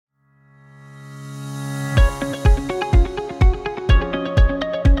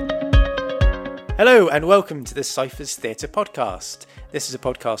Hello and welcome to the Cyphers Theatre Podcast. This is a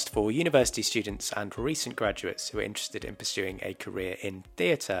podcast for university students and recent graduates who are interested in pursuing a career in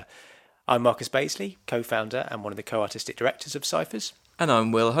theatre. I'm Marcus Baisley, co-founder and one of the co-artistic directors of Cyphers. And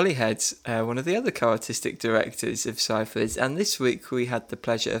I'm Will Hollyhead, one of the other co-artistic directors of Cyphers. And this week we had the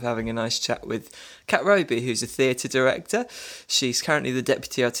pleasure of having a nice chat with Kat Roby, who's a theatre director. She's currently the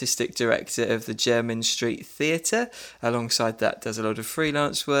deputy artistic director of the Jermyn Street Theatre. Alongside that, does a lot of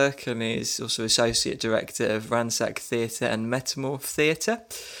freelance work and is also associate director of Ransack Theatre and Metamorph Theatre.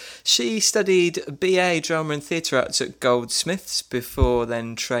 She studied BA Drama and Theatre Arts at Goldsmiths before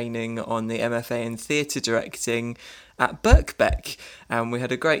then training on the MFA in Theatre Directing at Birkbeck, and we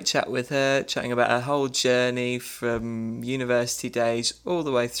had a great chat with her, chatting about her whole journey from university days all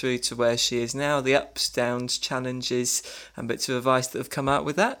the way through to where she is now, the ups, downs, challenges and bits of advice that have come out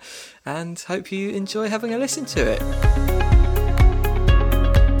with that, and hope you enjoy having a listen to it.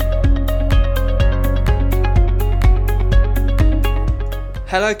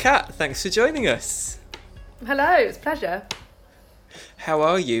 Hello Kat, thanks for joining us. Hello, it's a pleasure. How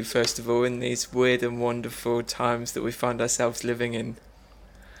are you, first of all, in these weird and wonderful times that we find ourselves living in?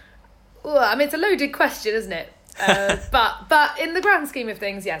 Well, I mean, it's a loaded question, isn't it? But in the grand scheme of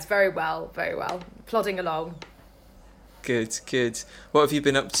things, yes, very well, plodding along. Good. What have you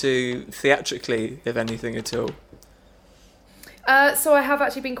been up to theatrically, if anything at all? So I have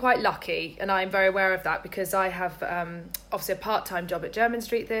actually been quite lucky, and I'm very aware of that because I have obviously a part-time job at Jermyn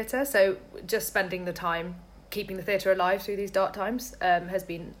Street Theatre, so just spending the time keeping the theatre alive through these dark times has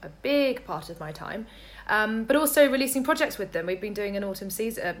been a big part of my time, but also releasing projects with them. We've been doing an autumn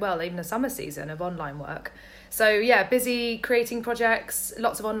season, well, even a summer season of online work. So yeah, busy creating projects,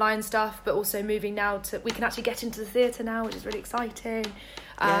 lots of online stuff, but also moving now to, we can actually get into the theatre now, which is really exciting.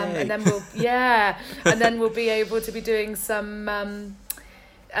 And then we'll be able to be doing some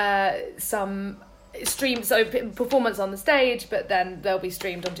stream, so performance on the stage, but then they'll be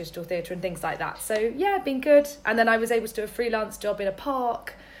streamed on digital theatre and things like that. So yeah, been good. And then I was able to do a freelance job in a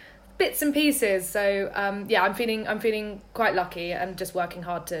park, bits and pieces. So yeah, I'm feeling quite lucky and just working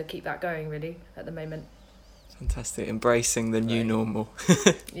hard to keep that going really at the moment. Fantastic, embracing the new normal.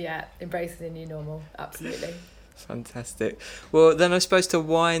 Yeah, embracing the new normal, absolutely. Fantastic. Well, then I suppose to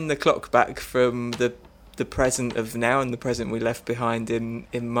wind the clock back from the present of now and the present we left behind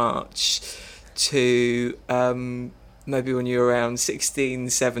in March to maybe when you were around 16,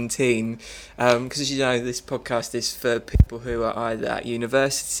 17, because as you know, this podcast is for people who are either at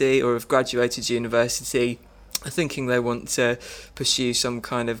university or have graduated university, thinking they want to pursue some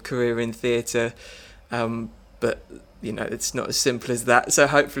kind of career in theatre, but you know, it's not as simple as that. So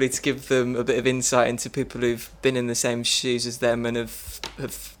hopefully to give them a bit of insight into people who've been in the same shoes as them and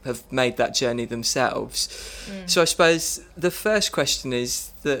have made that journey themselves. So I suppose the first question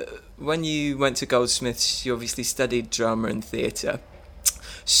is that when you went to Goldsmiths, you obviously studied drama and theatre.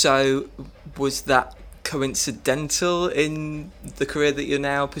 So was that coincidental in the career that you're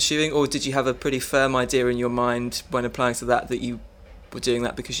now pursuing, or did you have a pretty firm idea in your mind when applying to that you were doing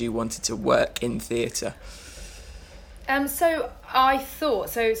that because you wanted to work in theatre? So I thought,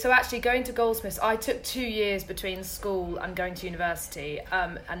 so actually going to Goldsmiths, I took 2 years between school and going to university,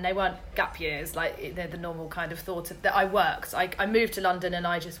 and they weren't gap years, like they're the normal kind of thought of, that I worked. I moved to London and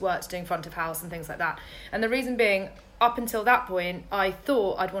I just worked doing front of house and things like that. And the reason being, up until that point, I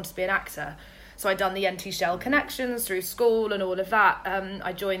thought I'd wanted to be an actor. So I'd done the NT Shell connections through school and all of that.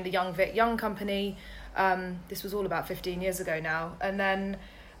 I joined the Young Vic Young Company. This was all about 15 years ago now. And then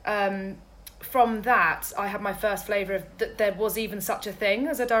from that, I had my first flavour of that there was even such a thing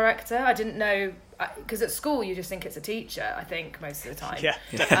as a director. I didn't know, because at school you just think it's a teacher, I think, most of the time. Yeah,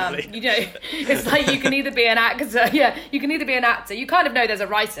 definitely. You know, it's like you can either be an actor, you can either be an actor. You kind of know there's a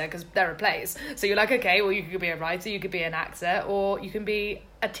writer because there are plays. So you're like, okay, well, you could be a writer, you could be an actor, or you can be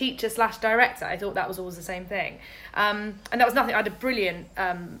a teacher/director. I thought that was always the same thing. And that was nothing. I had a brilliant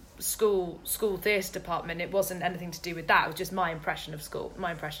school theatre department. It wasn't anything to do with that. It was just my impression of school,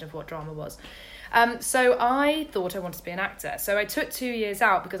 my impression of what drama was. So I thought I wanted to be an actor. So I took 2 years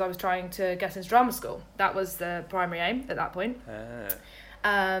out because I was trying to get into drama school. That was the primary aim at that point.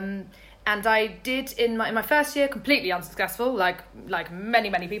 And I did in my first year, completely unsuccessful, like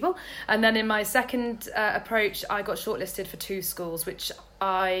many people. And then in my second approach, I got shortlisted for 2 schools, which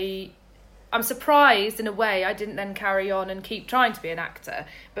I'm surprised in a way I didn't then carry on and keep trying to be an actor.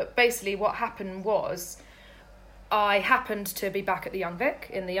 But basically what happened was I happened to be back at the Young Vic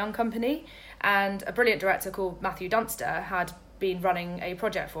in the Young Company, and a brilliant director called Matthew Dunster had been running a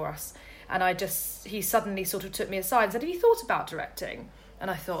project for us. And he suddenly sort of took me aside and said, have you thought about directing? And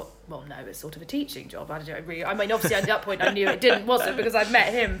I thought, well, no, it's sort of a teaching job. I mean, obviously at that point I knew it wasn't because I'd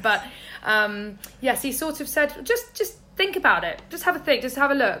met him. But yes, he sort of said, just think about it. Just have a think, just have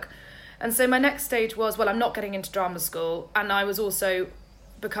a look. And so my next stage was, well, I'm not getting into drama school. And I was also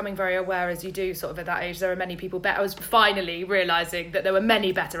becoming very aware, as you do sort of at that age, there are many people better. I was finally realising that there were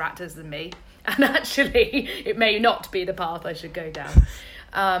many better actors than me. And actually, it may not be the path I should go down.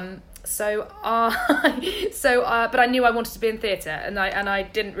 But I knew I wanted to be in theatre, and I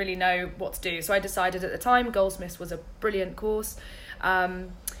didn't really know what to do. So I decided at the time Goldsmiths was a brilliant course,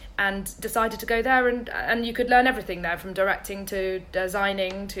 and decided to go there. And you could learn everything there, from directing to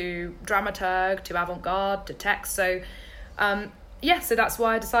designing to dramaturg to avant-garde to text. So so that's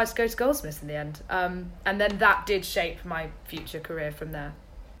why I decided to go to Goldsmiths in the end. And then that did shape my future career from there.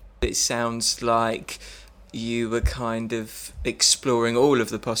 It sounds like you were kind of exploring all of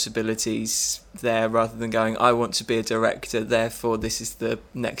the possibilities there, rather than going, I want to be a director, therefore this is the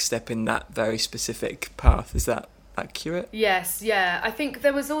next step in that very specific path. Is that accurate? Yes, yeah. I think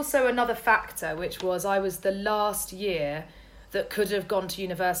there was also another factor, which was I was the last year that could have gone to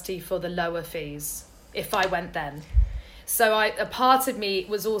university for the lower fees if I went then. So a part of me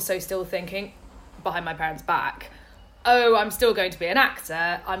was also still thinking, behind my parents' back, oh, I'm still going to be an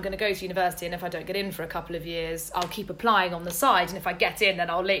actor, I'm going to go to university, and if I don't get in for a couple of years, I'll keep applying on the side, and if I get in,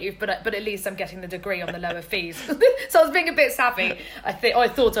 then I'll leave, but at least I'm getting the degree on the lower fees. So I was being a bit savvy, I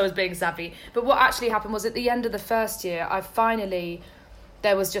thought I was being savvy. But what actually happened was, at the end of the first year,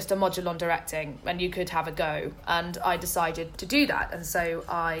 there was just a module on directing, and you could have a go, and I decided to do that. And so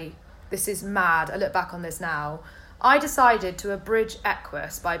this is mad, I look back on this now, I decided to abridge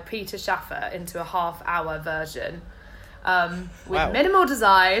Equus by Peter Shaffer into a half-hour version, with minimal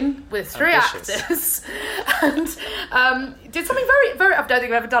design, with 3 actors, and did something very, very, I don't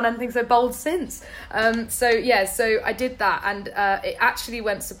think I've ever done anything so bold since. So I did that, and it actually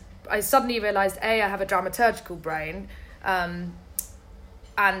I suddenly realised, I have a dramaturgical brain, and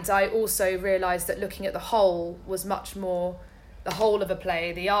I also realised that looking at the whole was much more, the whole of a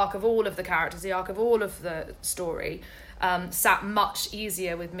play, the arc of all of the characters, the arc of all of the story, sat much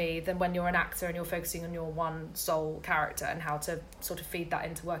easier with me than when you're an actor and you're focusing on your one sole character and how to sort of feed that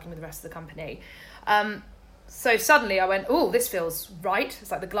into working with the rest of the company. So suddenly I went, oh, this feels right.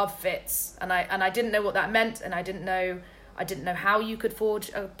 It's like the glove fits, and I didn't know what that meant, and I didn't know how you could forge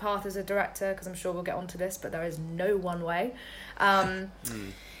a path as a director, because I'm sure we'll get onto this, but there is no one way.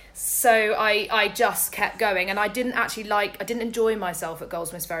 So I just kept going, and I didn't enjoy myself at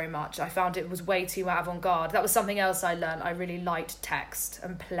Goldsmiths very much. I found it was way too avant-garde. That was something else I learned. I really liked text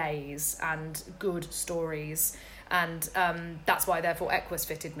and plays and good stories, and that's why therefore Equus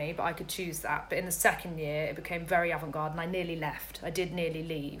fitted me, but I could choose that. But in the second year it became very avant-garde, and I nearly left. I did nearly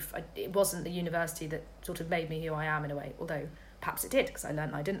leave. It wasn't the university that sort of made me who I am in a way, although perhaps it did, because I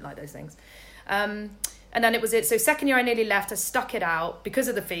learned I didn't like those things. And then it was it. So second year I nearly left. I stuck it out because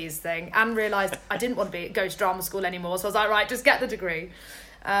of the fees thing, and realised I didn't want to go to drama school anymore. So I was like, right, just get the degree.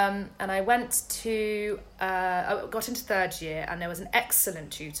 And I I got into third year, and there was an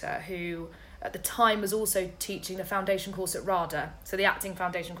excellent tutor who at the time was also teaching the foundation course at RADA, so the acting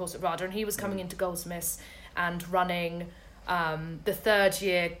foundation course at RADA, and he was coming into Goldsmiths and running the third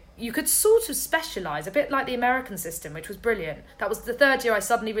year. You could sort of specialise, a bit like the American system, which was brilliant. That was the third year I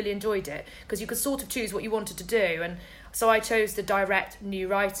suddenly really enjoyed it, because you could sort of choose what you wanted to do. And so I chose to direct new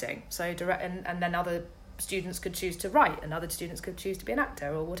writing. So and then other students could choose to write, and other students could choose to be an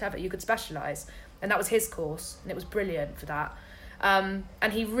actor or whatever. You could specialise. And that was his course, and it was brilliant for that. And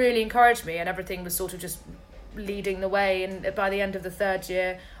he really encouraged me, and everything was sort of just leading the way. And by the end of the third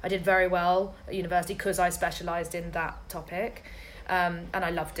year, I did very well at university because I specialised in that topic. And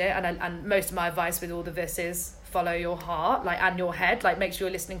I loved it, and most of my advice with all of this is follow your heart, and your head, make sure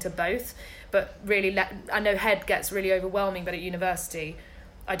you're listening to both, but really I know head gets really overwhelming, but at university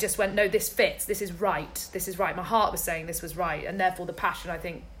I just went, no, this fits, this is right, my heart was saying this was right, and therefore the passion, I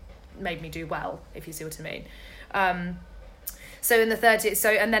think, made me do well, if you see what I mean. So in the third year,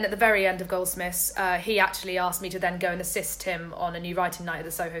 and then at the very end of Goldsmiths, he actually asked me to then go and assist him on a new writing night at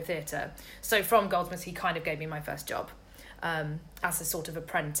the Soho Theatre. So from Goldsmiths he kind of gave me my first job, as a sort of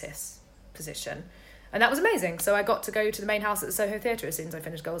apprentice position, and that was amazing. So I got to go to the main house at the Soho Theatre as soon as I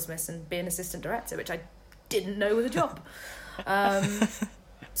finished Goldsmiths and be an assistant director, which I didn't know was a job. That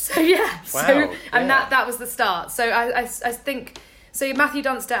was the start. So I think, so Matthew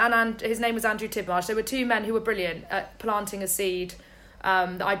Dunster and his name was Andrew Tidmarsh. There were two men who were brilliant at planting a seed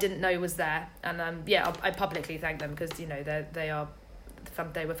that I didn't know was there, and I publicly thank them, because they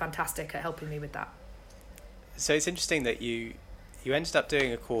were fantastic at helping me with that. So it's interesting that you ended up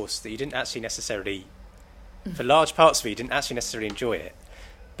doing a course that you didn't actually necessarily, for large parts of it, you didn't actually necessarily enjoy it.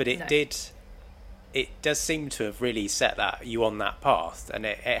 but it does seem to have really set you on that path, and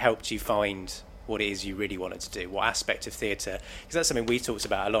it helped you find what it is you really wanted to do, what aspect of theatre, because that's something we talked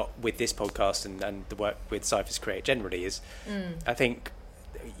about a lot with this podcast and the work with Cyphers Create generally is, I think,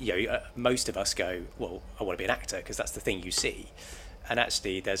 most of us go, well, I want to be an actor because that's the thing you see. And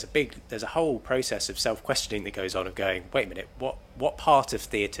actually there's a whole process of self-questioning that goes on, of going, wait a minute, what part of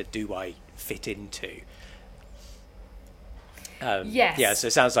theatre do I fit into? Yes. Yeah, so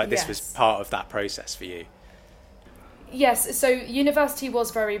it sounds like this was part of that process for you. Yes, so university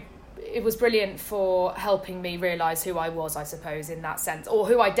was brilliant for helping me realise who I was, I suppose, in that sense, or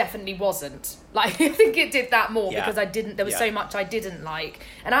who I definitely wasn't. Like, I think it did that more because there was so much I didn't like.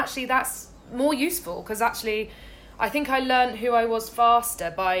 And actually that's more useful because actually I think I learned who I was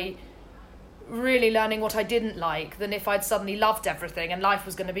faster by really learning what I didn't like than if I'd suddenly loved everything and life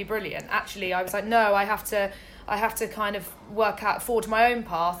was going to be brilliant. Actually, I was like, no, I have to kind of forge my own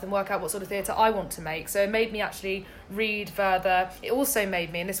path and work out what sort of theatre I want to make. So it made me actually read further. It also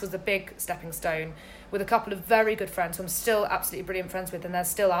made me, and this was a big stepping stone, with a couple of very good friends who I'm still absolutely brilliant friends with, and they're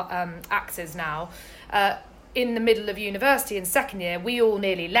still actors now. In the middle of university in second year, we all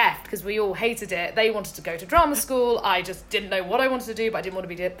nearly left because we all hated it. They wanted to go to drama school. I just didn't know what I wanted to do, but I didn't want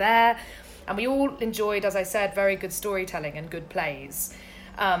to be there. And we all enjoyed, as I said, very good storytelling and good plays.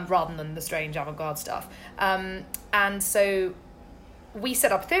 Rather than the strange avant-garde stuff. And so we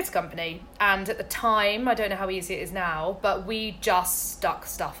set up a theatre company, and at the time, I don't know how easy it is now, but we just stuck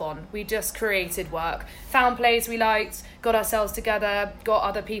stuff on. We just created work, found plays we liked, got ourselves together, got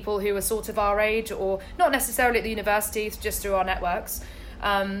other people who were sort of our age, or not necessarily at the university, just through our networks,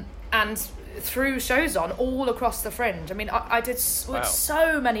 and threw shows on all across the Fringe. I mean, I did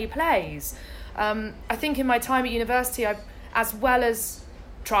so many plays. I think in my time at university, as well as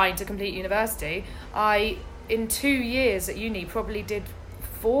trying to complete university, I, in 2 years at uni, probably did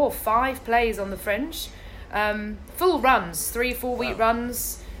 4 or 5 plays on the Fringe, full runs, 3-4 week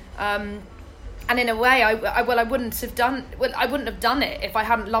runs, and in a way, I wouldn't have done it if I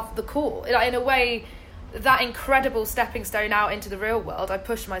hadn't loved the core. In a way, that incredible stepping stone out into the real world, I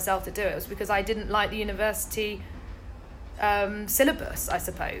pushed myself to do it. It was because I didn't like the university syllabus, I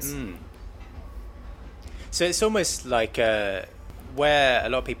suppose. So it's almost like where a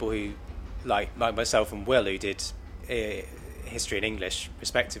lot of people who, like myself and Will, who did history and English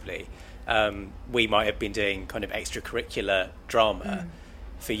respectively, we might have been doing kind of extracurricular drama.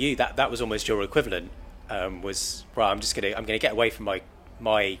 For you, that was almost your equivalent. Was right. I'm gonna get away from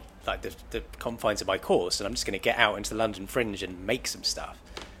my like the confines of my course, and I'm just gonna get out into the London Fringe and make some stuff.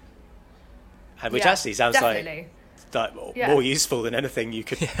 And which actually sounds definitely. More useful than anything you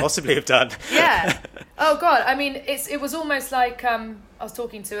could possibly have done. Oh God, I mean, it was almost like I was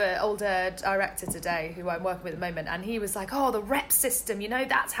talking to an older director today who I'm working with at the moment, and he was like, oh, the rep system,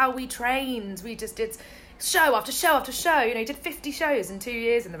 that's how we trained. We just did show after show after show. He did 50 shows in 2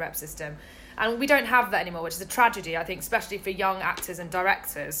 years in the rep system. And we don't have that anymore, which is a tragedy, I think, especially for young actors and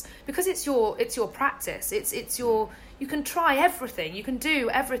directors, because it's your practice. It's your, you can try everything, you can do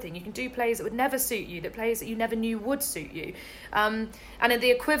everything, you can do plays that would never suit you, plays that you never knew would suit you. And the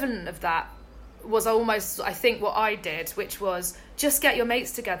equivalent of that was almost, I think, what I did, which was just get your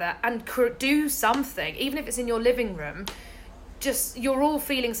mates together and do something, even if it's in your living room. Just, you're all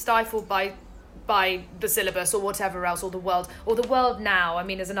feeling stifled by the syllabus or whatever else, or the world now. I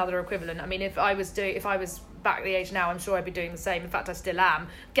mean, as another equivalent. I mean, if I was back at the age now, I'm sure I'd be doing the same. In fact, I still am.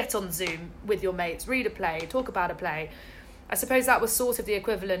 Get on Zoom with your mates, read a play, talk about a play. I suppose that was sort of the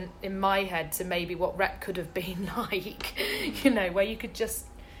equivalent in my head to maybe what rep could have been like, where you could just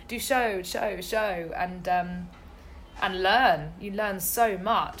do show, and learn. You learn so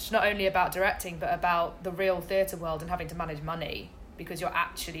much, not only about directing, but about the real theatre world and having to manage money, because you're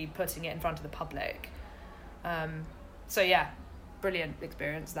actually putting it in front of the public. So yeah, brilliant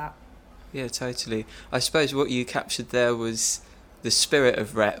experience, that. Yeah, totally. I suppose what you captured there was the spirit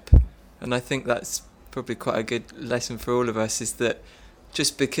of rep, and I think that's probably quite a good lesson for all of us, is that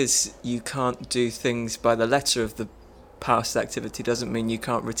just because you can't do things by the letter of the past activity doesn't mean you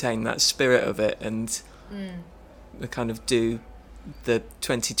can't retain that spirit of it and kind of do the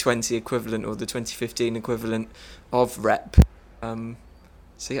 2020 equivalent or the 2015 equivalent of rep.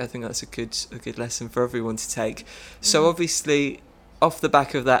 So yeah, I think that's a good lesson for everyone to take. So obviously, off the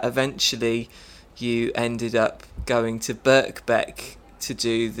back of that, eventually you ended up going to Birkbeck to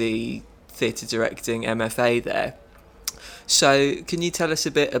do the theatre directing MFA there. So can you tell us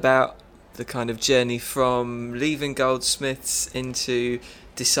a bit about the kind of journey from leaving Goldsmiths into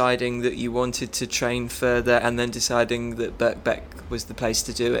deciding that you wanted to train further and then deciding that Birkbeck was the place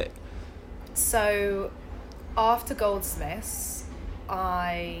to do it? So after Goldsmiths,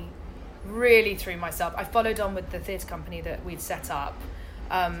 I really threw myself. I followed on with the theatre company that we'd set up,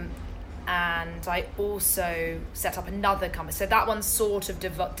 and I also set up another company. So that one sort of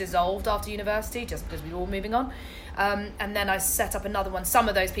dissolved after university, just because we were all moving on. And then I set up another one. Some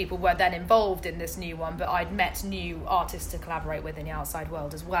of those people were then involved in this new one, but I'd met new artists to collaborate with in the outside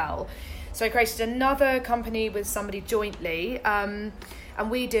world as well. So I created another company with somebody jointly, and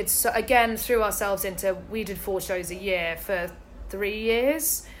we did, so again, threw ourselves into, we did 4 shows a year for 3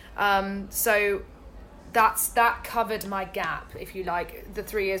 years. So that covered my gap, if you like, the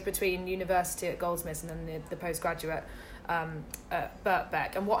 3 years between university at Goldsmiths and then the postgraduate at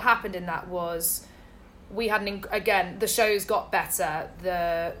Birkbeck. And what happened in that was we had again, the shows got better,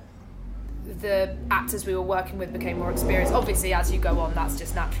 the actors we were working with became more experienced. Obviously, as you go on, that's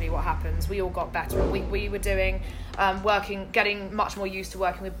just naturally what happens. We all got better, and we were doing getting much more used to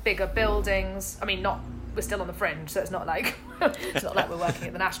working with bigger buildings. I mean, we're still on the Fringe, so it's not like we're working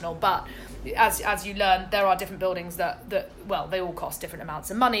at the National, but as you learn, there are different buildings that well, they all cost different amounts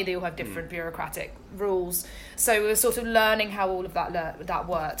of money, they all have different bureaucratic rules, so we were sort of learning how all of that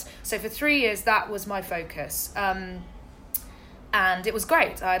worked. So for 3 years that was my focus, and it was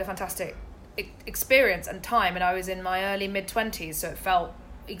great. I had a fantastic experience and time, and I was in my early mid-20s, so it felt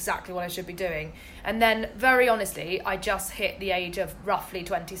exactly what I should be doing. And then, very honestly, I just hit the age of roughly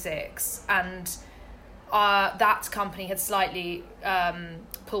 26, and that company had slightly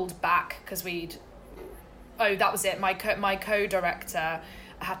pulled back because that was it. My co-director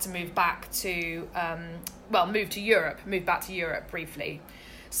had to move back to move back to Europe briefly.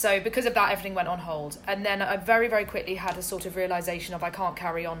 So because of that, everything went on hold. And then I very, very quickly had a sort of realisation of I can't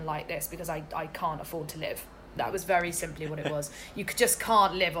carry on like this because I can't afford to live. That was very simply what it was. You just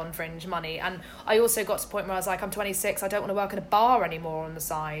can't live on Fringe money. And I also got to the point where I was like, I'm 26, I don't want to work in a bar anymore on the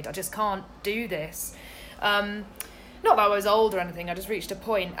side. I just can't do this. Not that I was old or anything, I just reached a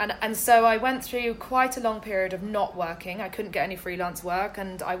point. And so I went through quite a long period of not working. I couldn't get any freelance work,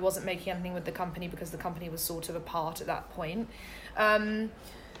 and I wasn't making anything with the company because the company was sort of apart at that point.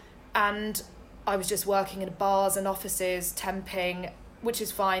 And I was just working in bars and offices, temping, which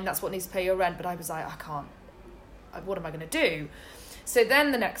is fine, that's what needs to pay your rent, but I was like, I can't, what am I going to do? So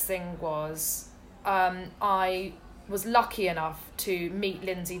then the next thing was, I was lucky enough to meet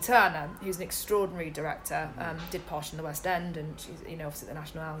Lindsay Turner, who's an extraordinary director, did Posh in the West End, and she's, obviously at the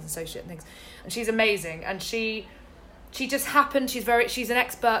National Hours Associate and things, and she's amazing. And she just happened, she's an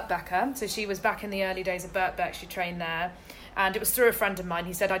ex-Birkbecker, so she was back in the early days of Birkbeck, she trained there, and it was through a friend of mine.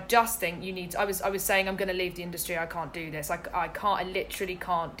 He said, I just think you need to, I was saying, I'm going to leave the industry, I can't do this, I literally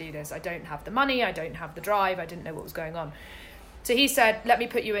can't do this, I don't have the money, I don't have the drive, I didn't know what was going on. So he said, let me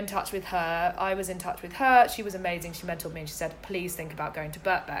put you in touch with her. I was in touch with her, she was amazing, she mentored me, and she said, please think about going to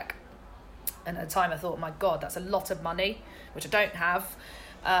Birkbeck. And at the time I thought, my God, that's a lot of money, which I don't have.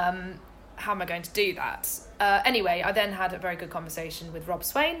 How am I going to do that? Anyway, I then had a very good conversation with Rob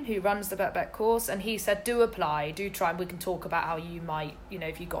Swain, who runs the Birkbeck course, and he said, do apply, do try, and we can talk about how you might,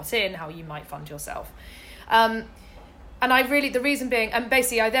 if you got in, how you might fund yourself. And I really, the reason being, and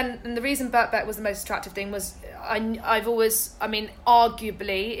basically and the reason Birkbeck was the most attractive thing was,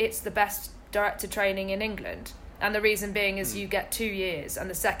 arguably, it's the best director training in England. And the reason being is you get 2 years, and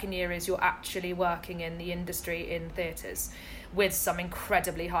the second year is you're actually working in the industry in theatres with some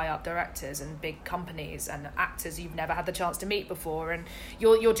incredibly high up directors and big companies and actors you've never had the chance to meet before, and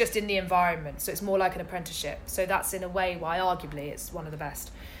you're just in the environment, so it's more like an apprenticeship. So that's in a way why arguably it's one of the best.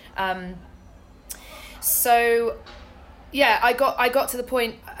 So yeah, I got to the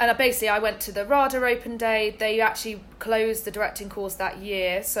point, and I went to the RADA open day. They actually closed the directing course that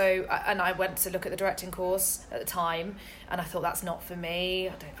year, and I went to look at the directing course at the time, and I thought, that's not for me,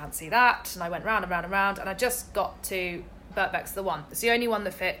 I don't fancy that, and I went round and round and round, and I just got to Birkbeck's the one. It's the only one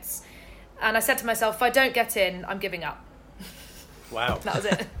that fits, and I said to myself, if I don't get in, I'm giving up. Wow. That was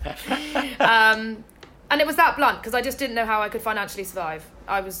it. And it was that blunt, because I just didn't know how I could financially survive.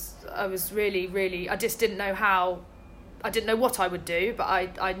 I was really, really, I just didn't know how. I didn't know what I would do, but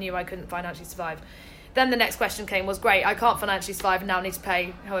I knew I couldn't financially survive. Then the next question came was, great, I can't financially survive and now need to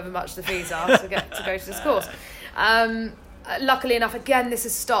pay however much the fees are to go to this course. Luckily enough, again, this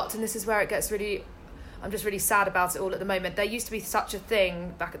has stopped, and this is where it gets really, I'm just really sad about it all at the moment. There used to be such a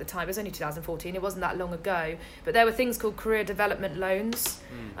thing back at the time, it was only 2014, it wasn't that long ago, but there were things called career development loans,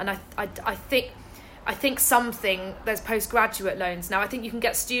 and I think there's postgraduate loans now. I think you can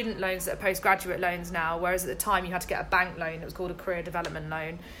get student loans that are postgraduate loans now, whereas at the time you had to get a bank loan. It was called a career development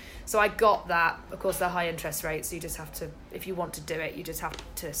loan. So I got that. Of course, they're high interest rates, so you just have to, if you want to do it, you just have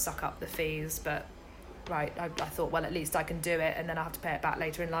to suck up the fees. But, I thought, well, at least I can do it, and then I'll have to pay it back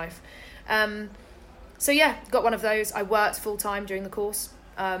later in life. So yeah, got one of those. I worked full time during the course.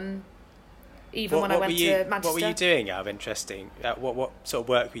 Even when I went to Manchester. What were you doing out of interesting? What sort of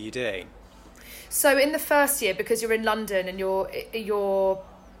work were you doing? So in the first year, because you're in London and you're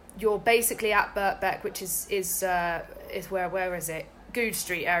basically at Birkbeck, which is where is it? Goode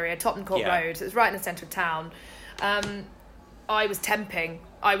Street area, Tottenham Court Road. So it's right in the centre of town. I was temping.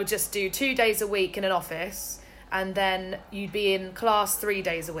 I would just do 2 days a week in an office, and then you'd be in class 3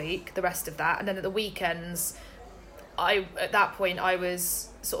 days a week, the rest of that, and then at the weekends, at that point I was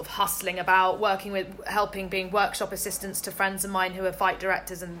sort of hustling about, helping being workshop assistants to friends of mine who are fight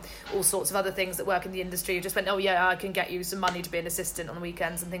directors and all sorts of other things that work in the industry, who just went, oh yeah, I can get you some money to be an assistant on the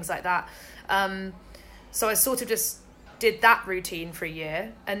weekends and things like that. So I sort of just did that routine for a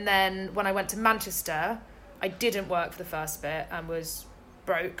year, and then when I went to Manchester, I didn't work for the first bit and was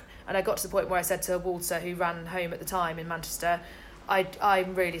broke, and I got to the point where I said to Walter, who ran home at the time in Manchester,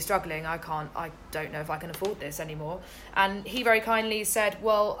 I'm really struggling. I don't know if I can afford this anymore. And he very kindly said,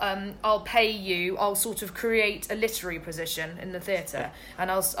 well, I'll pay you. I'll sort of create a literary position in the theatre,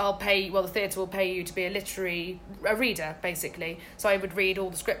 and I'll pay. Well, the theatre will pay you to be a reader, basically. So I would read all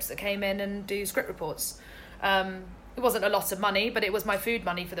the scripts that came in and do script reports. It wasn't a lot of money, but it was my food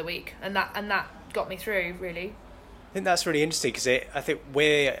money for the week, and that got me through, really. I think that's really interesting, because I think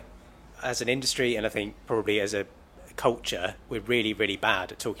we're, as an industry, and I think probably as a culture, we're really, really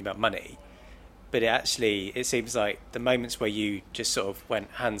bad at talking about money. But it seems like the moments where you just sort of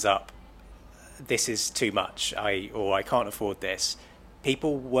went hands up, this is too much, I can't afford this,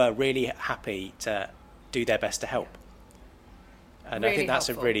 people were really happy to do their best to help. And really I think that's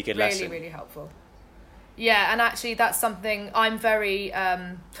helpful. A really good lesson. Really, really helpful. Yeah, and actually that's something I'm very,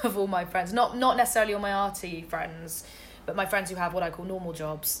 of all my friends, not necessarily all my arty friends, but my friends who have what I call normal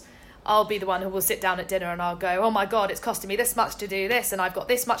jobs, I'll be the one who will sit down at dinner and I'll go, oh my God, it's costing me this much to do this, and I've got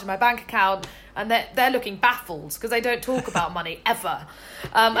this much in my bank account, and they're looking baffled because they don't talk about money ever.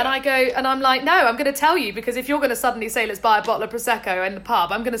 And I go, and I'm like, no, I'm going to tell you, because if you're going to suddenly say, let's buy a bottle of Prosecco in the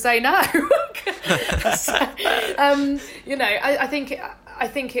pub, I'm going to say no. So,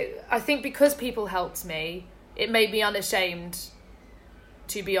 I think because people helped me, it made me unashamed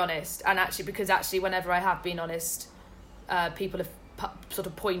to be honest. And actually whenever I have been honest, people have sort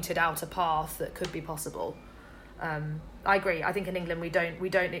of pointed out a path that could be possible. I agree. I think in England we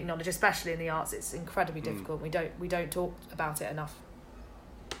don't acknowledge, especially in the arts, it's incredibly difficult. We don't talk about it enough.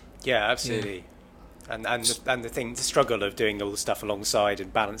 Yeah, absolutely. Yeah. And the struggle of doing all the stuff alongside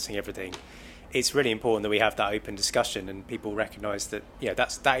and balancing everything. It's really important that we have that open discussion and people recognise that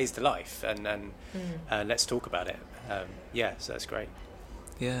that is the life, and let's talk about it. So that's great.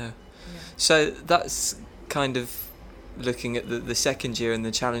 Yeah. So that's kind of looking at the second year and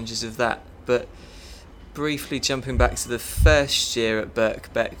the challenges of that, but briefly jumping back to the first year at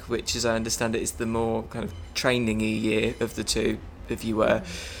Birkbeck, which, as I understand it, is the more kind of training-y year of the two, if you were.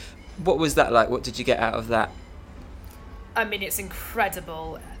 What was that like? What did you get out of that? I mean, it's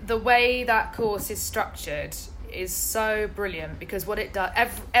incredible. The way that course is structured is so brilliant, because what it does,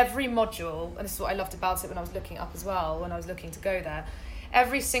 every module, and this is what I loved about it when I was looking up as well, when I was looking to go there,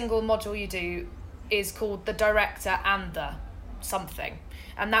 every single module you do is called the director and the something,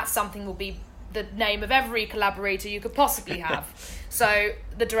 and that something will be the name of every collaborator you could possibly have. So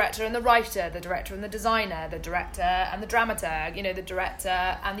the director and the writer, the director and the designer, the director and the dramaturg, the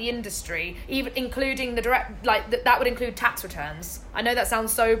director and the industry, even including the that would include tax returns. I know that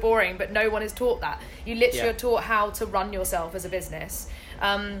sounds so boring, but no one is taught that. You literally are taught how to run yourself as a business.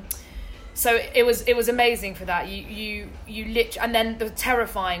 So it was amazing for that. You and then the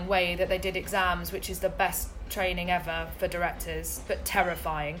terrifying way that they did exams, which is the best training ever for directors, but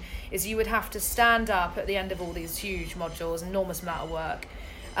terrifying, is you would have to stand up at the end of all these huge modules, enormous amount of work,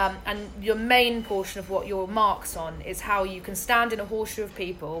 and your main portion of what your marks on is how you can stand in a horseshoe of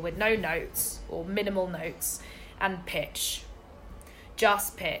people with no notes or minimal notes and pitch.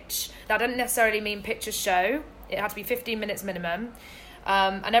 Just pitch. That doesn't necessarily mean pitch a show. It had to be 15 minutes minimum.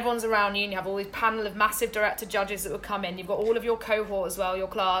 And everyone's around you, and you have all this panel of massive director judges that will come in. You've got all of your cohort as well, your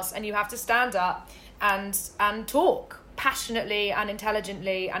class, and you have to stand up and talk passionately and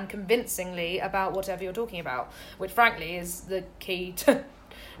intelligently and convincingly about whatever you're talking about, which frankly is the key to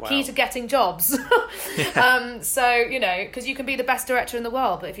getting jobs. So, because you can be the best director in the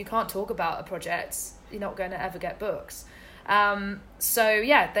world, but if you can't talk about a project, you're not going to ever get books.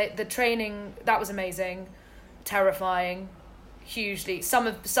 The training, that was amazing, terrifying, hugely. Some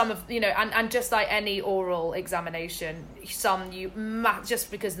of and just like any oral examination,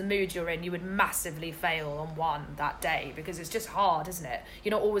 just because the mood you're in, you would massively fail on one that day, because it's just hard, isn't it?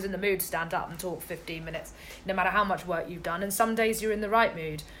 You're not always in the mood to stand up and talk 15 minutes, no matter how much work you've done. And some days you're in the right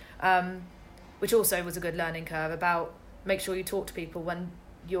mood. which also was a good learning curve about make sure you talk to people when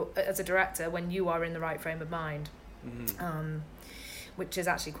you're, as a director, when you are in the right frame of mind, which is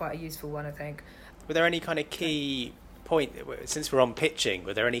actually quite a useful one, I think. Were there any kind of key point, since we're on pitching,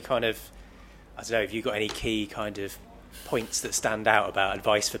 were there any kind of, I don't know, have you got any key kind of points that stand out about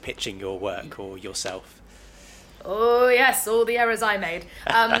advice for pitching your work or yourself? Oh yes, all the errors I made.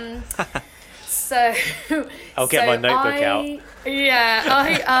 So I'll get my notebook out.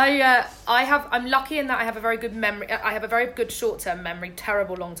 Yeah, I'm lucky in that I have a very good memory. I have a very good short-term memory,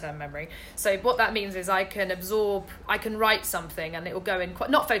 terrible long-term memory. So what that means is I can write something and it will go in quite,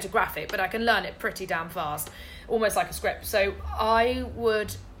 not photographic, but I can learn it pretty damn fast, almost like a script. So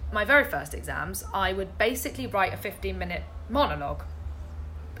my very first exams, I would basically write a 15-minute monologue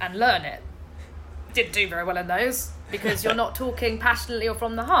and learn it. Didn't do very well in those because you're not talking passionately or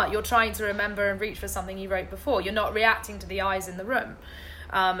from the heart. You're trying to remember and reach for something you wrote before. You're not reacting to the eyes in the room.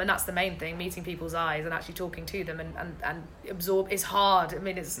 And that's the main thing, meeting people's eyes and actually talking to them and absorb is hard. I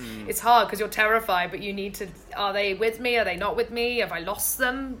mean, it's hard because you're terrified, but you need to, are they with me? Are they not with me? Have I lost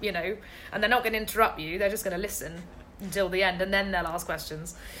them? You know, and they're not going to interrupt you. They're just going to listen until the end and then they'll ask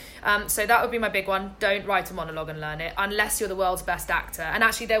questions. So that would be my big one. Don't write a monologue and learn it unless you're the world's best actor. And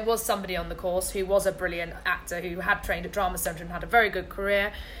actually there was somebody on the course who was a brilliant actor who had trained at Drama Centre and had a very good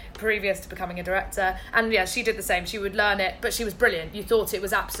career previous to becoming a director. And yeah, she did the same. She would learn it, but she was brilliant. You thought it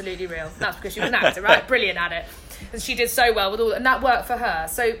was absolutely real. That's because she was an actor, right? Brilliant at it. And she did so well with all, and that worked for her.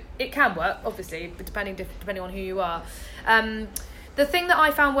 So it can work, obviously, but depending on who you are. The thing that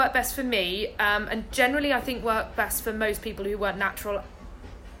I found worked best for me, and generally I think worked best for most people who weren't natural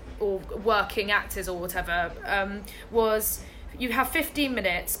or working actors or whatever, was you have 15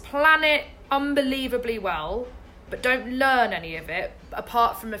 minutes, plan it unbelievably well, but don't learn any of it,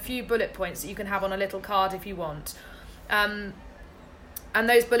 apart from a few bullet points that you can have on a little card if you want. And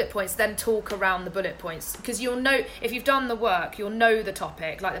those bullet points, then talk around the bullet points. Because you'll know, if you've done the work, you'll know the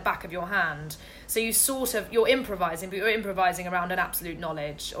topic like the back of your hand. So you're improvising, but you're improvising around an absolute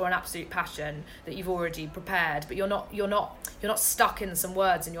knowledge or an absolute passion that you've already prepared. But you're not stuck in some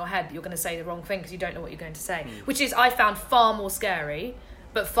words in your head that you're going to say the wrong thing because you don't know what you're going to say. Which is, I found, far more scary,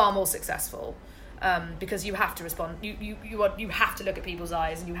 but far more successful. Because you have to respond. You have to look at people's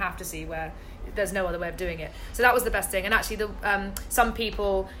eyes and you have to see where there's no other way of doing it. So that was the best thing. And actually, some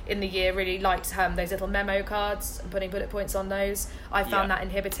people in the year really liked those little memo cards and putting bullet points on those. I found that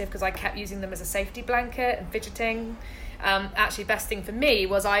inhibitive because I kept using them as a safety blanket and fidgeting. Actually, best thing for me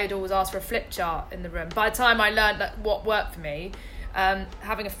was I would always ask for a flip chart in the room. By the time I learned what worked for me,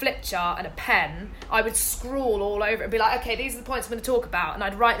 having a flip chart and a pen, I would scrawl all over and be like, okay, these are the points I'm going to talk about, and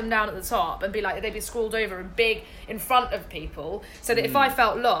I'd write them down at the top and be like, they'd be scrawled over and big in front of people, so that if I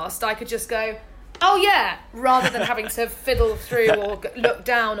felt lost, I could just go, oh yeah, rather than having to fiddle through or look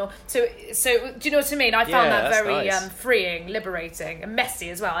down or so do you know what I mean? I found that very nice. Freeing, liberating, and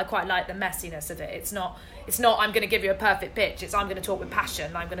messy as well. I quite like the messiness of it. It's not I'm going to give you a perfect pitch. It's I'm going to talk with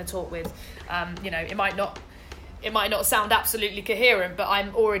passion. I'm going to talk with it might not sound absolutely coherent, but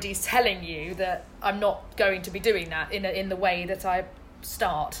I'm already telling you that I'm not going to be doing that in the way that I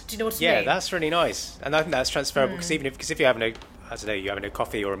start. Do you know what I mean? Yeah, that's really nice, and I think that's transferable because if you're having a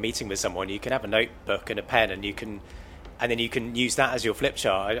coffee or a meeting with someone, you can have a notebook and a pen, and then you can use that as your flip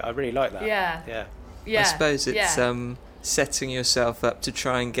chart. I really like that. Yeah. I suppose it's setting yourself up to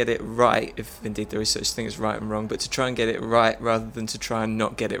try and get it right, if indeed there is such thing as right and wrong, but to try and get it right rather than to try and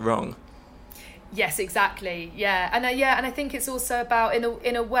not get it wrong. Yes, exactly. Yeah, and I think it's also about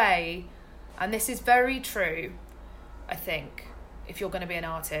in a way, and this is very true. I think if you're going to be an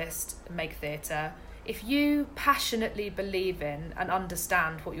artist and make theatre, if you passionately believe in and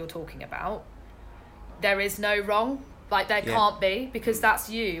understand what you're talking about, there is no wrong. Like there can't be, because that's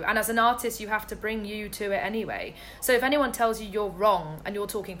you. And as an artist, you have to bring you to it anyway. So if anyone tells you you're wrong and you're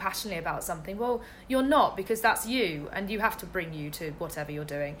talking passionately about something, well, you're not, because that's you, and you have to bring you to whatever you're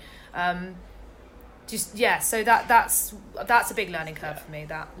doing. So that's a big learning curve for me,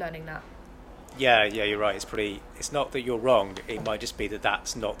 learning that. Yeah, you're right. It's not that you're wrong. It might just be that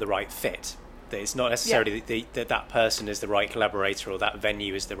that's not the right fit. That it's not necessarily that person is the right collaborator or that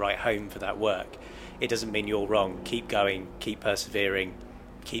venue is the right home for that work. It doesn't mean you're wrong. Keep going, keep persevering,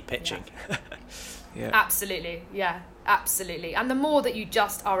 keep pitching. Yeah. Absolutely. Yeah, absolutely. And the more that you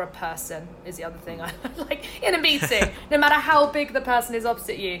just are a person is the other thing I like in a meeting, no matter how big the person is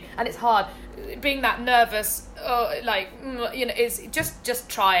opposite you. And it's hard being that nervous, is just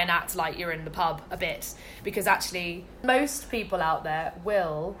try and act like you're in the pub a bit, because actually most people out there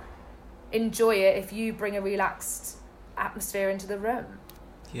will enjoy it if you bring a relaxed atmosphere into the room.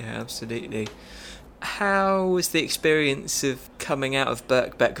 Yeah, absolutely. How was the experience of coming out of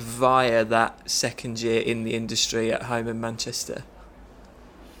Birkbeck via that second year in the industry at home in Manchester?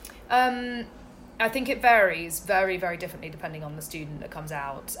 I think it varies very, very differently depending on the student that comes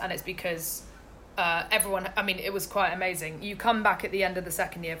out. And it's because everyone, I mean, it was quite amazing. You come back at the end of the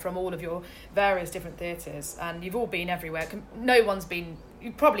second year from all of your various different theatres and you've all been everywhere. No one's been,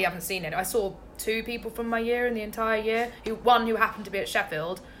 you probably haven't seen it. I saw 2 people from my year in the entire year. One who happened to be at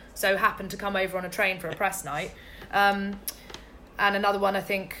Sheffield, so happened to come over on a train for a press night. And another one, I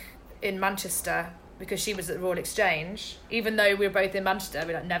think, in Manchester, because she was at the Royal Exchange. Even though we were both in Manchester,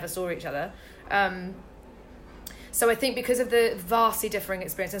 we never saw each other. So I think because of the vastly differing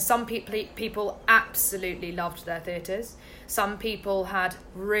experiences, some people absolutely loved their theatres. Some people had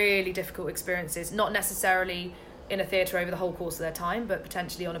really difficult experiences, not necessarily in a theatre over the whole course of their time, but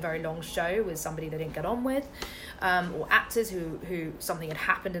potentially on a very long show with somebody they didn't get on with, or actors who something had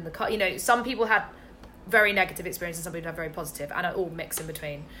happened in the car. You know, some people had very negative experiences, some people had very positive, and it all mixed in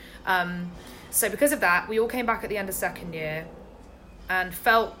between. So because of that, we all came back at the end of second year and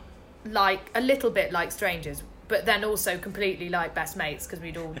felt like a little bit like strangers, but then also completely like best mates, because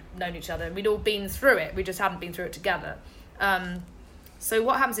we'd all known each other and we'd all been through it. We just hadn't been through it together. So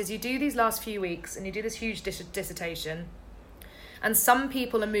what happens is you do these last few weeks and you do this huge dissertation, and some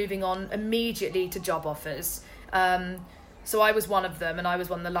people are moving on immediately to job offers. So I was one of them, and I was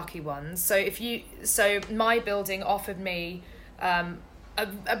one of the lucky ones. So my building offered me a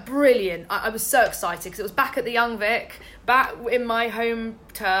brilliant, I was so excited because it was back at the Young Vic, back in my home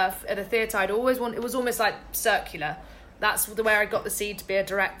turf at a theatre I'd always wanted. It was almost like circular. That's where I got the seed to be a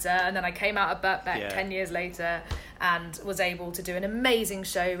director, and then I came out of Birkbeck 10 years later and was able to do an amazing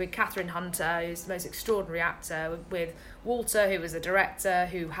show with Catherine Hunter, who's the most extraordinary actor, with Walter, who was a director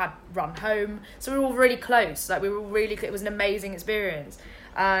who had run home. So we were all really close. Like it was an amazing experience.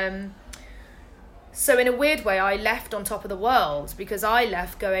 So in a weird way, I left on top of the world, because I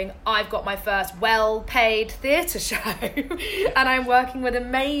left going, I've got my first well-paid theatre show and I'm working with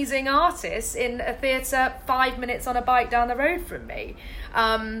amazing artists in a theatre 5 minutes on a bike down the road from me,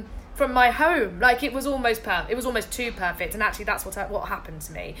 from my home. Like, it was almost perfect. It was almost too perfect, and actually that's what happened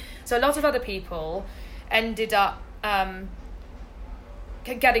to me. So a lot of other people ended up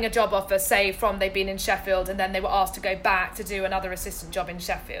getting a job offer, say from they'd been in Sheffield and then they were asked to go back to do another assistant job in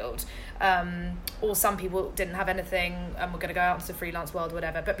Sheffield, or some people didn't have anything and were going to go out into the freelance world or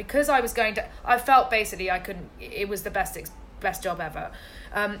whatever. But because I felt basically it was the best job ever,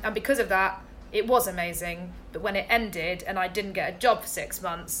 and because of that it was amazing. But when it ended and I didn't get a job for 6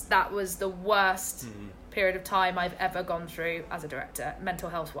 months, that was the worst period of time I've ever gone through as a director, mental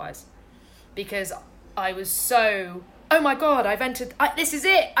health wise, because I was so, oh my God, this is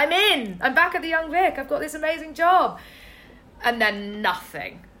it, I'm back at the Young Vic, I've got this amazing job. And then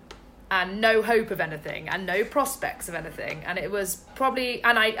nothing, and no hope of anything, and no prospects of anything. And it was probably,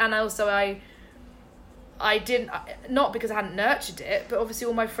 I didn't, not because I hadn't nurtured it, but obviously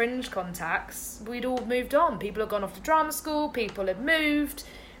all my fringe contacts, we'd all moved on. People had gone off to drama school, people had moved.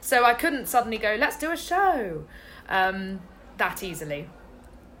 So I couldn't suddenly go, let's do a show that easily.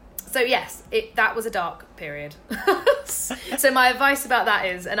 So yes, that was a dark period. So my advice about that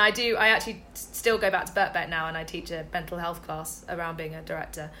is, and I actually still go back to Birkbeck now, and I teach a mental health class around being a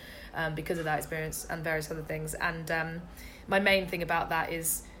director because of that experience and various other things. And my main thing about that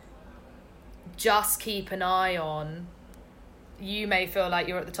is just keep an eye on, you may feel like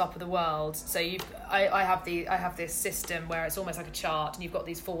you're at the top of the world. So I have this system where it's almost like a chart, and you've got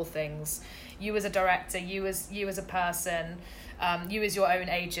these 4 things. You as a director, you as a person, you as your own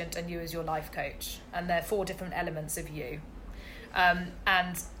agent, and you as your life coach. And they're 4 different elements of you.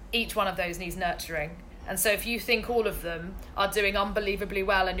 And each one of those needs nurturing. And so if you think all of them are doing unbelievably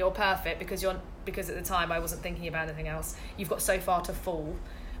well and you're perfect because at the time I wasn't thinking about anything else, you've got so far to fall.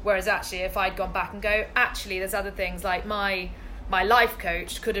 Whereas actually, if I'd gone back and go, actually, there's other things, like my life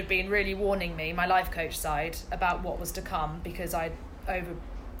coach could have been really warning me, my life coach side, about what was to come, because I'd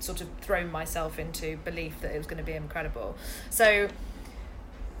sort of thrown myself into belief that it was going to be incredible. So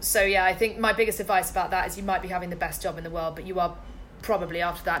yeah, I think my biggest advice about that is, you might be having the best job in the world, but you are probably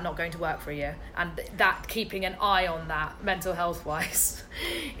after that not going to work for a year, and that keeping an eye on that mental health wise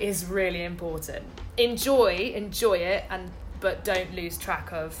is really important. Enjoy it, but don't lose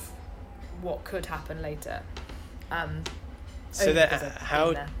track of what could happen later. So then,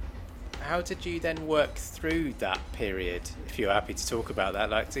 how did you then work through that period, if you're happy to talk about that,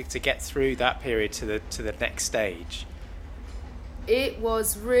 like to get through that period to the next stage? It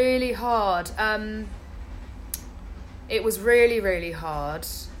was really hard. It was really, really hard.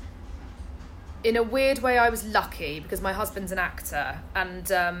 In a weird way, I was lucky because my husband's an actor, and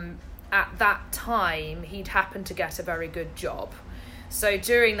at that time he'd happened to get a very good job. So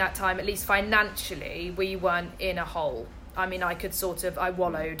during that time, at least financially, we weren't in a hole. I mean, I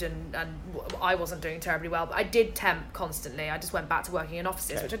wallowed and I wasn't doing terribly well, but I did temp constantly. I just went back to working in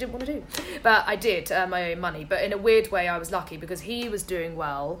offices, which I didn't want to do. But I did earn my own money. But in a weird way, I was lucky because he was doing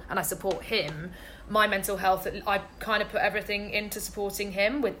well and I support him. My mental health, I kind of put everything into supporting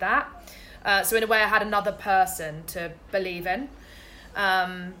him with that. So in a way, I had another person to believe in.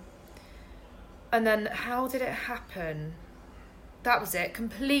 And then how did it happen? That was it,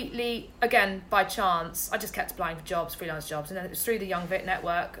 completely, again, by chance. I just kept applying for jobs, freelance jobs, and then it was through the Young Vic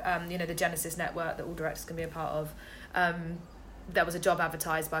network, the Genesis network that all directors can be a part of. There was a job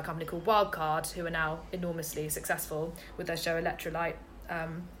advertised by a company called Wildcard, who are now enormously successful with their show Electrolyte.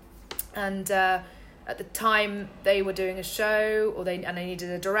 At the time, they were doing a show, they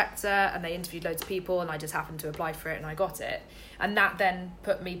needed a director, and they interviewed loads of people, and I just happened to apply for it, and I got it. And that then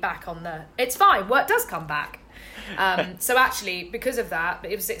put me back on it's fine, work does come back. So actually, because of that,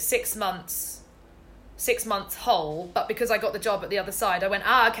 it was 6 months hole, but because I got the job at the other side, I went,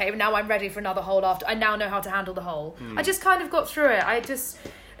 okay, now I'm ready for another hole after. I now know how to handle the hole. I just kind of got through it. I just,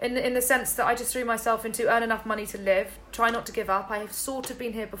 in the sense that I just threw myself into earn enough money to live, try not to give up. I have sort of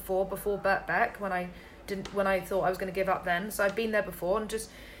been here before Birkbeck, when I thought I was going to give up then. So I've been there before, and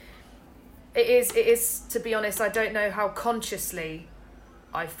just, it is, to be honest, I don't know how consciously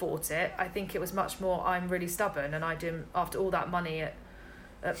I fought it. I think it was much more, I'm really stubborn, and I didn't, after all that money at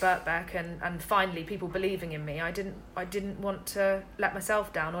Birkbeck and finally people believing in me, I didn't want to let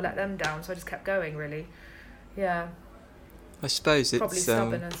myself down or let them down, so I just kept going, really. Yeah. I suppose it's probably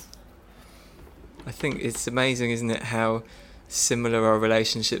stubbornness. I think it's amazing, isn't it, how similar our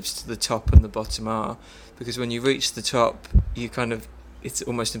relationships to the top and the bottom are, because when you reach the top, it's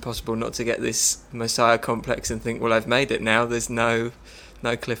almost impossible not to get this messiah complex and think, well, I've made it now, there's no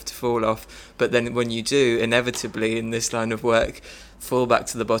cliff to fall off. But then when you do, inevitably in this line of work, fall back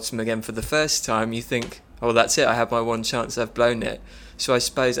to the bottom again for the first time, you think, oh, that's it, I had my one chance, I've blown it. So I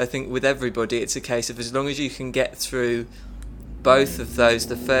think with everybody, it's a case of, as long as you can get through both of those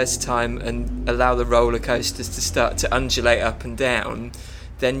the first time and allow the roller coasters to start to undulate up and down,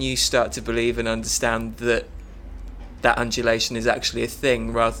 then you start to believe and understand that undulation is actually a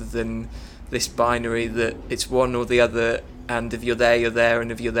thing, rather than this binary that it's one or the other, and if you're there, you're there,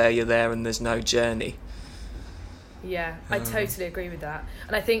 and if you're there, you're there, and there's no journey. Yeah, I totally agree with that.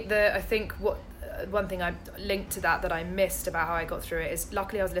 And I think what one thing I linked to that I missed about how I got through it is,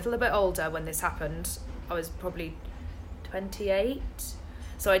 luckily I was a little bit older when this happened. I was probably 28,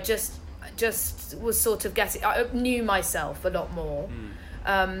 so I just was sort of I knew myself a lot more,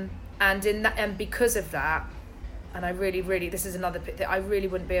 and because of that. And I really, this is another thing, I really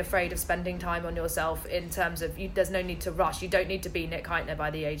wouldn't be afraid of spending time on yourself, in terms of, there's no need to rush. You don't need to be Nick Heitner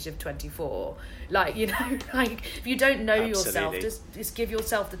by the age of 24. If you don't know yourself, just give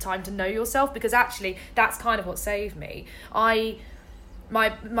yourself the time to know yourself, because actually that's kind of what saved me. My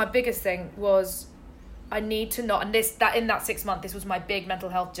biggest thing was, I need to not, and in that 6 months, this was my big mental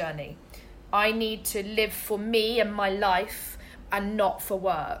health journey. I need to live for me and my life and not for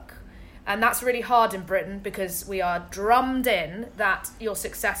work. And that's really hard in Britain, because we are drummed in that you're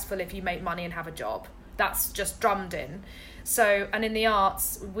successful if you make money and have a job. That's just drummed in. So, and in the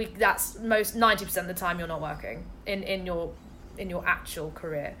arts, that's most 90% of the time you're not working in your actual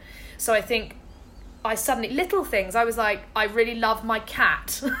career. So I think I suddenly, little things, I was like, I really love my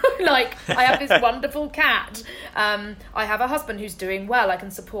cat. I have this wonderful cat. I have a husband who's doing well. I can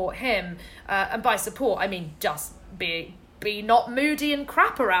support him. And by support, I mean just be not moody and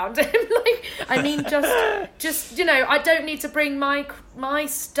crap around him. Just I don't need to bring my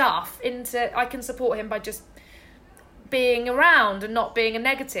stuff into. I can support him by just being around and not being a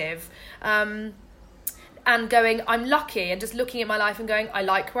negative, and going, I'm lucky, and just looking at my life and going, I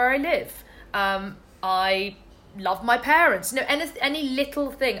like where I live. I love my parents. Any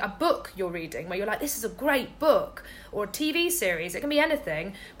little thing, a book you're reading where you're like, this is a great book, or a TV series. It can be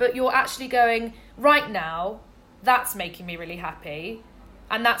anything, but you're actually going, right now, that's making me really happy,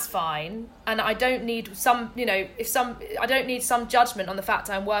 and that's fine. And I don't need I don't need some judgment on the fact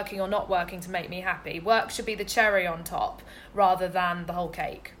I'm working or not working to make me happy. Work should be the cherry on top rather than the whole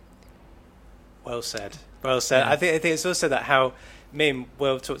cake. Well said. Yeah. I think it's also that how me and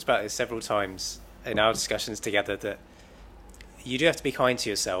Will talked about this several times in our discussions together, that you do have to be kind to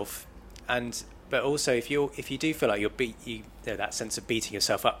yourself, but also if you do feel like that sense of beating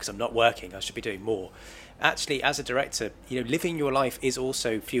yourself up because I'm not working, I should be doing more. Actually, as a director, living your life is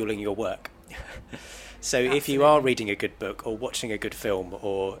also fueling your work. So Absolutely. If you are reading a good book or watching a good film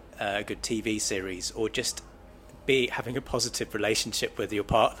or a good TV series, or just having a positive relationship with your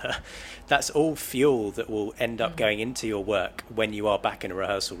partner. That's all fuel that will end up going into your work when you are back in a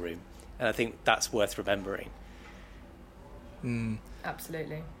rehearsal room. And I think that's worth remembering.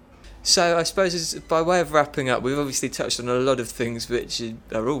 Absolutely. So I suppose by way of wrapping up, we've obviously touched on a lot of things which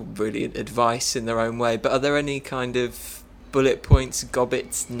are all really advice in their own way, but are there any kind of bullet points,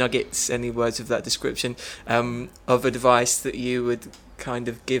 gobbets, nuggets, any words of that description, of advice that you would kind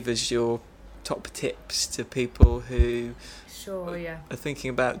of give as your top tips to people who are thinking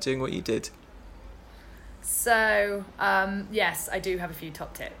about doing what you did? So, yes, I do have a few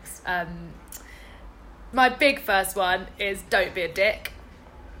top tips. My big first one is don't be a dick.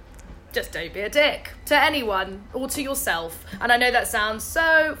 Just don't be a dick to anyone or to yourself. And I know that sounds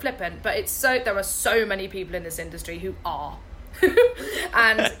so flippant, but there are so many people in this industry who are.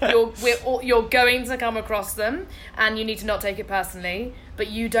 And you're going to come across them, and you need to not take it personally, but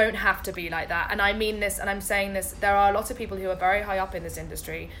you don't have to be like that. And I mean this, and I'm saying this, there are a lot of people who are very high up in this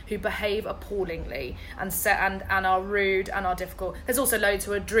industry who behave appallingly and are rude and are difficult. There's also loads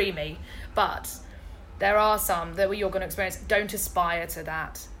who are dreamy, but there are some that you're going to experience. Don't aspire to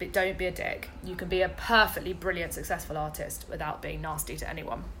that, but don't be a dick. You can be a perfectly brilliant, successful artist without being nasty to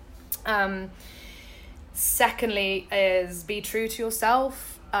anyone. Secondly is be true to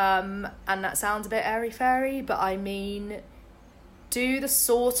yourself. And that sounds a bit airy-fairy, but I mean, do the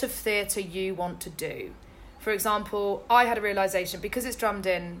sort of theatre you want to do. For example, I had a realisation, because it's drummed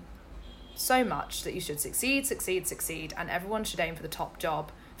in so much that you should succeed, and everyone should aim for the top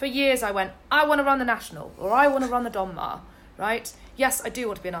job. For years I went, I want to run the National, or I want to run the Donmar, right? Yes, I do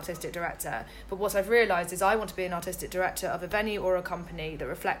want to be an artistic director, but what I've realised is I want to be an artistic director of a venue or a company that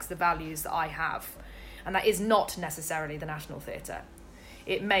reflects the values that I have. And that is not necessarily the National Theatre.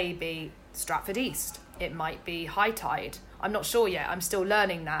 It may be Stratford East. It might be High Tide. I'm not sure yet. I'm still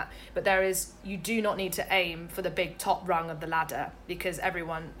learning that. But you do not need to aim for the big top rung of the ladder, because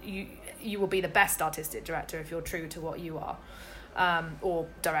you will be the best artistic director if you're true to what you are. Or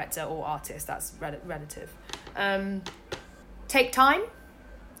director or artist, that's relative. Take time,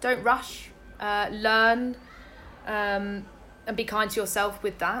 don't rush, learn, and be kind to yourself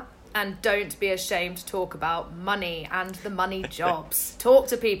with that. And don't be ashamed to talk about money and the money jobs. Talk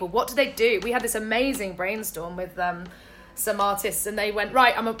to people. What do they do? We had this amazing brainstorm with some artists, and they went,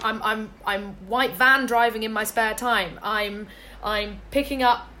 right, I'm white van driving in my spare time. I'm picking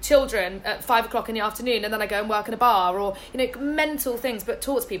up children at 5:00 in the afternoon, and then I go and work in a bar, or mental things. But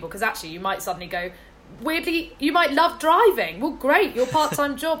talk to people, because actually you might suddenly go, weirdly, you might love driving. Well, great, your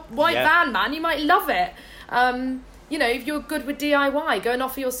part-time job, van man, you might love it. If you're good with DIY, go and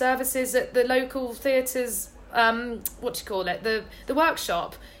offer your services at the local theatre's the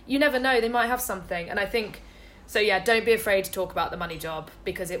workshop. You never know, they might have something. And I think, so yeah, don't be afraid to talk about the money job,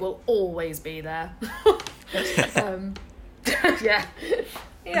 because it will always be there. Yeah,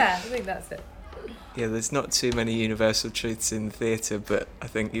 I think that's it. Yeah, there's not too many universal truths in theatre, but I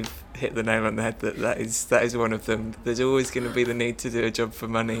think you've hit the nail on the head that is one of them. There's always going to be the need to do a job for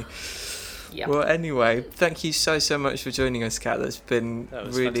money. Yep. Well, anyway, thank you so much for joining us, Kat. That was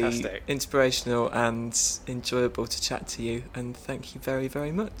really fantastic, inspirational and enjoyable to chat to you, and thank you very,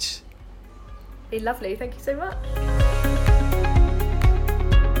 very much. Be lovely. Thank you so much.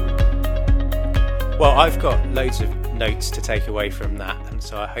 Well, I've got loads of notes to take away from that, and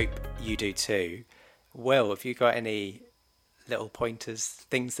so I hope you do too. Will, have you got any little pointers,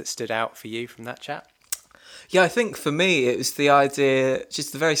 things that stood out for you from that chat? Yeah, I think for me it was the idea,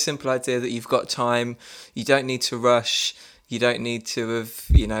 just the very simple idea that you've got time, you don't need to rush, you don't need to have,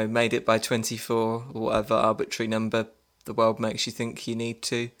 made it by 24 or whatever arbitrary number the world makes you think you need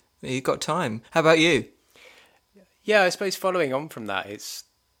to. You've got time. How about you? Yeah, I suppose following on from that, it's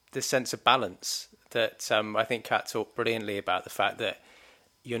the sense of balance that I think Kat talked brilliantly about, the fact that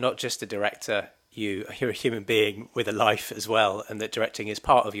you're not just a director, you're a human being with a life as well, and that directing is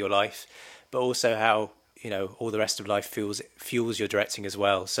part of your life, but also how all the rest of life fuels your directing as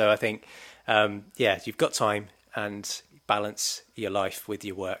well. So I think, you've got time, and balance your life with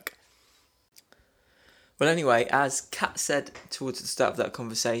your work. Well, anyway, as Kat said towards the start of that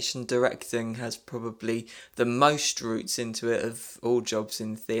conversation, directing has probably the most roots into it of all jobs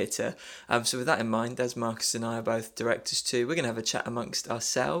in theatre. So with that in mind, as Marcus and I are both directors too, we're going to have a chat amongst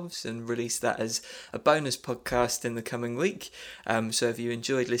ourselves and release that as a bonus podcast in the coming week. So if you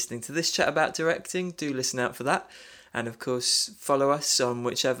enjoyed listening to this chat about directing, do listen out for that. And of course, follow us on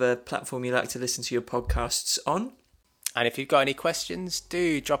whichever platform you like to listen to your podcasts on. And if you've got any questions,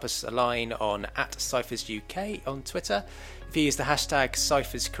 do drop us a line on @CyphersUK on Twitter. If you use the hashtag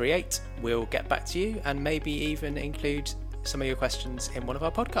CyphersCreate, we'll get back to you and maybe even include some of your questions in one of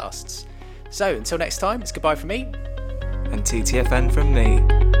our podcasts. So until next time, it's goodbye from me. And TTFN from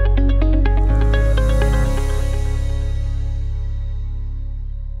me.